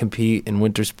best compete in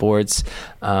winter sports.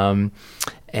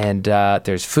 And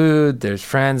there's food, there's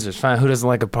friends, there's fun. Who doesn't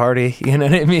like a party? You know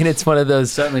what I mean? It's one of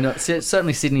those.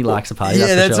 Certainly Sydney likes a party.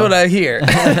 Yeah, that's sure. what I hear.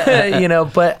 You know,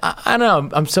 but I don't know.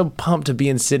 I'm so pumped to be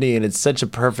in Sydney, and it's such a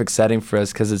perfect setting for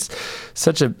us because it's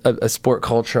such a sport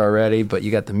culture already. But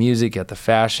you got the music, you got the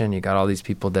fashion, you got all these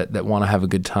people that want to have a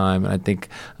good time, and I think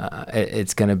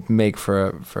it's going to make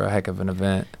for a heck of an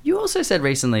event. You also said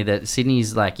recently that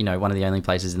Sydney's like, you know, one of the only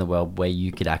places in the world where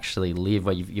you could actually live,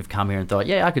 where you've come here and thought,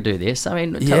 yeah, I could do this. I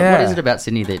mean, what is it about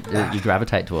Sydney that you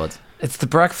gravitate towards? It's the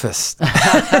breakfast.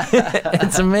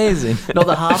 It's amazing. Not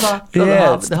the harbour? The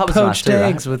harbour's poached nice too,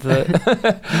 eggs with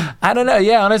the... I don't know.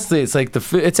 Yeah, honestly, it's like the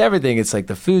food. It's everything. It's like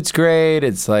the food's great.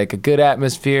 It's like a good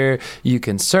atmosphere. You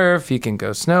can surf. You can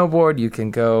go snowboard. You can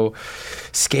go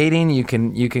skating. You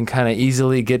can kind of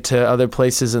easily get to other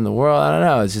places in the world. I don't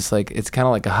know. It's just like, it's kind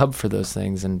of like a hub for those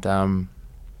things. And I'm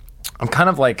kind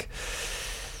of like...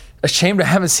 ashamed I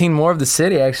haven't seen more of the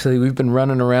city. Actually, we've been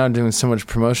running around doing so much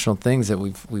promotional things that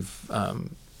we've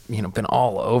been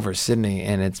all over Sydney,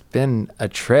 and it's been a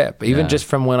trip. Even just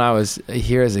from when I was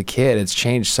here as a kid, it's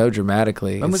changed so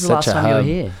dramatically. When was the last time you were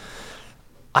here?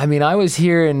 I mean, I was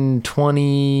here in right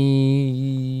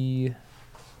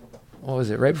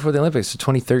before the Olympics, so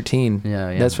 2013.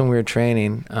 Yeah. That's when we were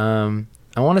training.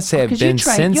 I want to say I've been since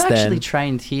then. You actually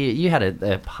trained here. You had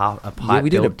a pipe we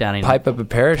did built down in... pipe up a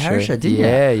parachute. Didn't you?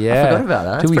 Yeah. I forgot about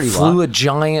that. That's we pretty flew wild. a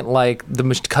giant, like,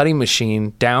 cutting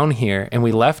machine down here, and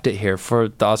we left it here for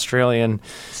the Australian,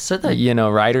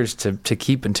 riders to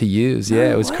keep and to use.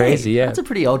 Yeah, it was crazy, yeah. That's a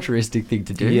pretty altruistic thing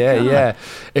to do. Yeah.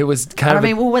 It was kind of...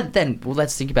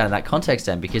 let's think about it in that context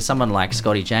then, because someone like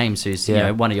Scotty James, who's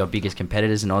one of your biggest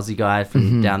competitors, an Aussie guy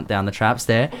from down the traps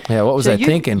there. Yeah, what was I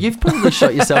thinking? You've probably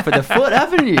shot yourself in the foot,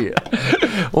 haven't you?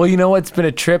 Well, you know what's been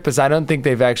a trip is I don't think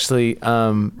they've actually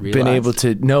been able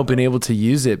to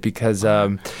use it because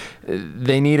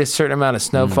they need a certain amount of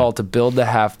snowfall to build the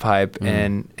half pipe,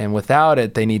 and without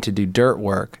it, they need to do dirt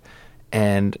work.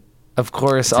 And of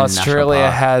course, Australia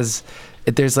has.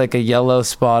 There's like a yellow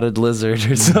spotted lizard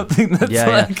or something that's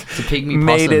It's a pygmy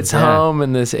made possum, its home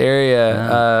in this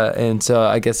area, and so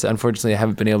I guess unfortunately I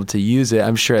haven't been able to use it.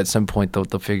 I'm sure at some point they'll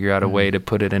figure out a way to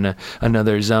put it in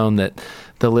another zone that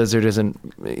the lizard isn't,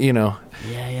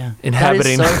 inhabiting. That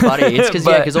is so funny. It's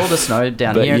because all the snow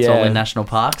down here, it's all in national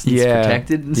parks, and it's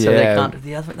protected, and so they can't do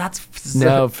the other.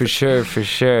 For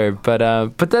sure.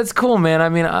 But that's cool, man. I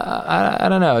mean, I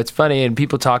don't know. It's funny, and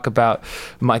people talk about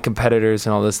my competitors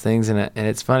and all those things, and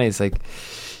it's funny. It's like,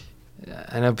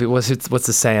 I know what's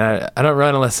the saying? I don't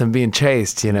run unless I'm being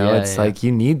chased. It's like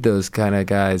you need those kind of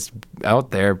guys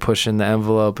out there pushing the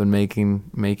envelope and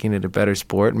making it a better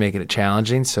sport, making it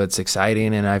challenging. So it's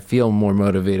exciting, and I feel more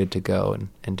motivated to go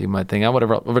and do my thing. I would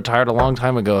have retired a long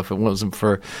time ago if it wasn't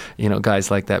for guys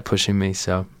like that pushing me.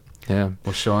 So. Yeah.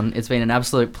 Well, Shaun, it's been an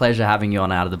absolute pleasure having you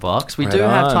on Out of the Box. We do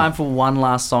have time for one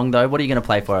last song, though. What are you going to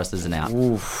play for us as an out?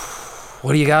 Oof.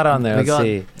 What do you got on there? Let's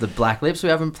see. The Black Lips we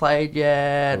haven't played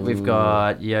yet. Ooh. We've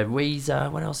got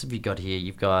Weezer. What else have you got here?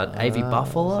 You've got AV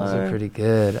Buffalo. Those are pretty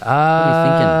good. What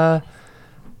are you thinking?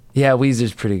 Yeah,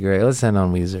 Weezer's pretty great. Let's end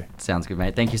on Weezer. Sounds good,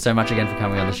 mate. Thank you so much again for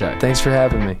coming on the show. Thanks for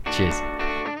having me. Cheers.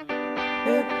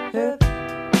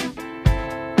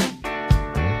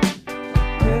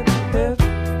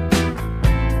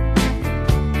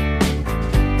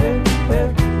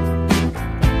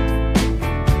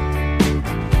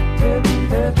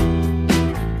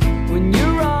 When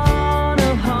you're on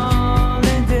a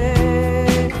holiday,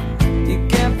 you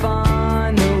can't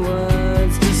find the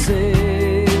words to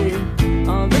say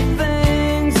all the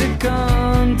things that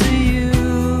come to you,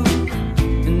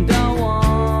 and I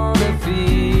wanna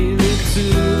feel it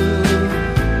too.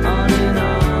 On an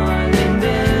island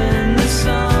in the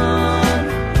sun,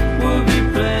 we'll be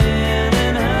playing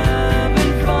and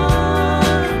having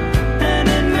fun, and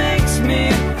it makes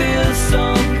me feel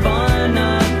so fine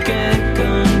I can't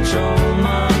control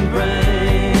my brain.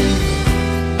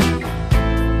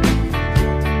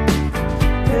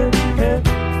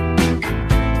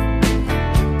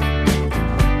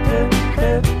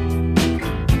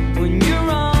 When you're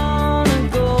on a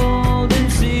golden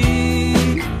sea,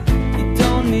 you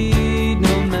don't need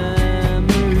no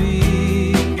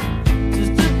memory,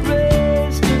 just a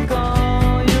place to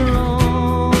call your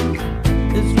own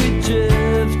as we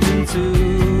drift into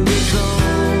the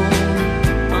zone.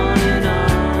 On an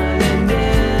island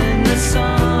in the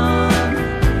sun,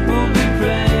 we'll be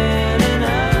playing and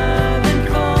having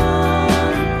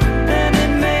fun, and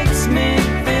it makes me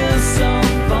feel so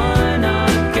fine I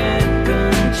can't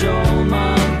control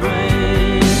my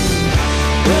brain.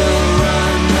 We'll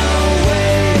run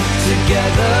away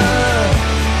together,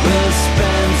 we'll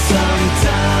spend some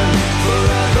time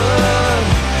forever,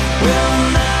 we'll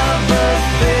never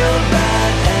feel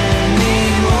bad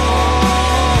anymore.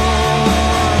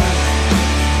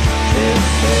 Hip,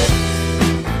 hip.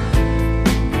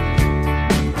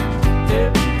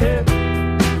 Hip, hip. Hip, hip.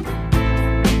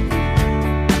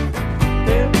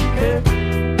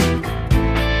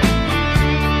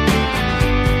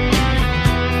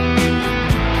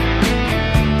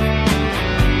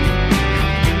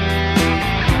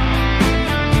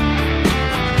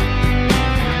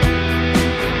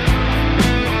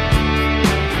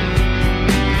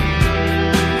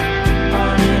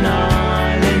 On an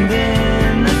island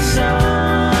in the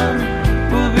sun,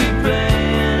 we'll be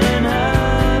playing and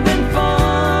having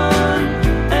fun,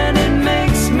 and it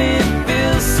makes me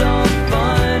feel so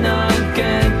fine I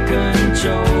can't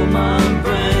control my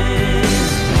brain.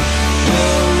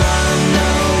 We'll run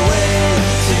away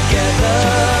together,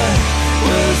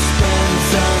 we'll spend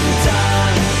some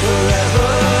time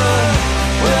forever,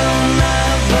 we'll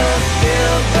never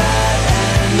feel bad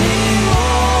anymore.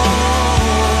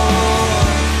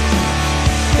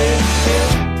 Hip,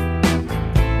 hip.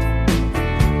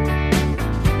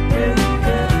 Hip,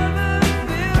 hip.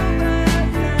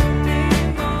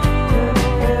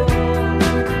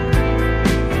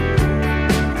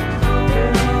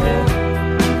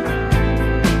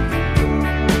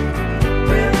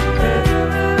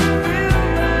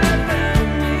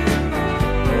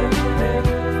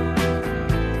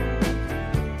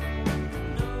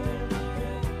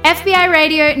 FBI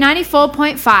Radio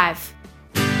 94.5.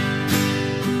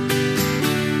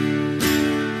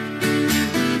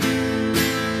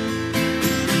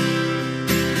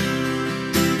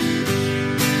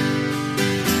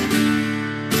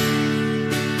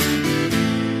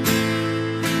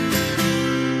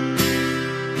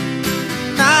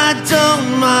 I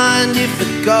don't mind if the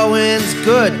going's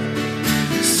good.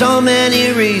 So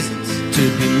many reasons to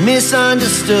be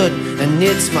misunderstood, and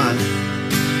it's my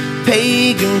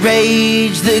pagan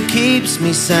rage that keeps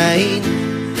me sane.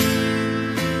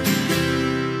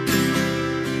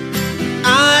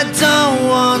 I don't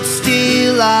want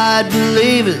steel-eyed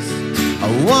believers, I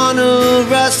wanna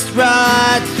rust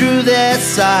right through their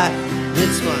side.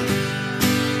 It's my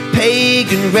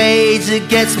pagan rage that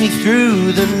gets me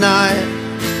through the night.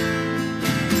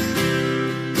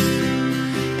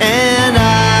 And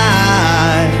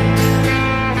I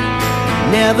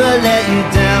never let you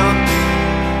down,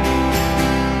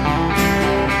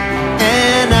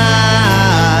 and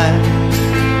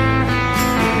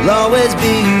I'll always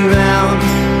be around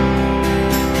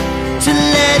to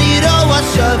let it all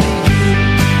wash over you.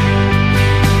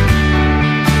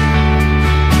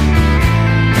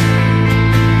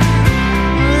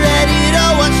 Let it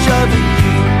all wash over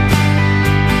you.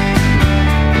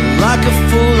 Like a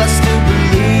fool I still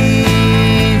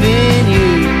believe in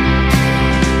you.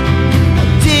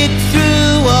 I'll dig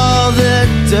through all the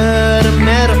dirt and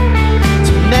metal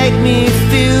to make me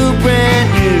feel brand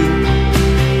new.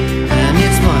 And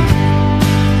it's my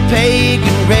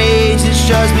pagan rage that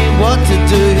shows me what to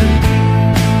do.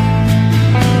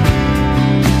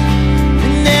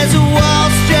 And there's a wall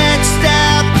stretched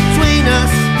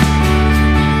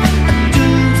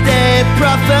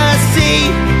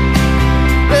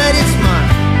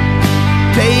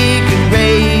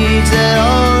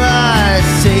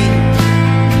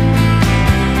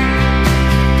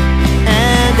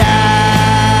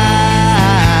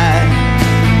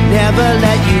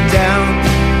you down.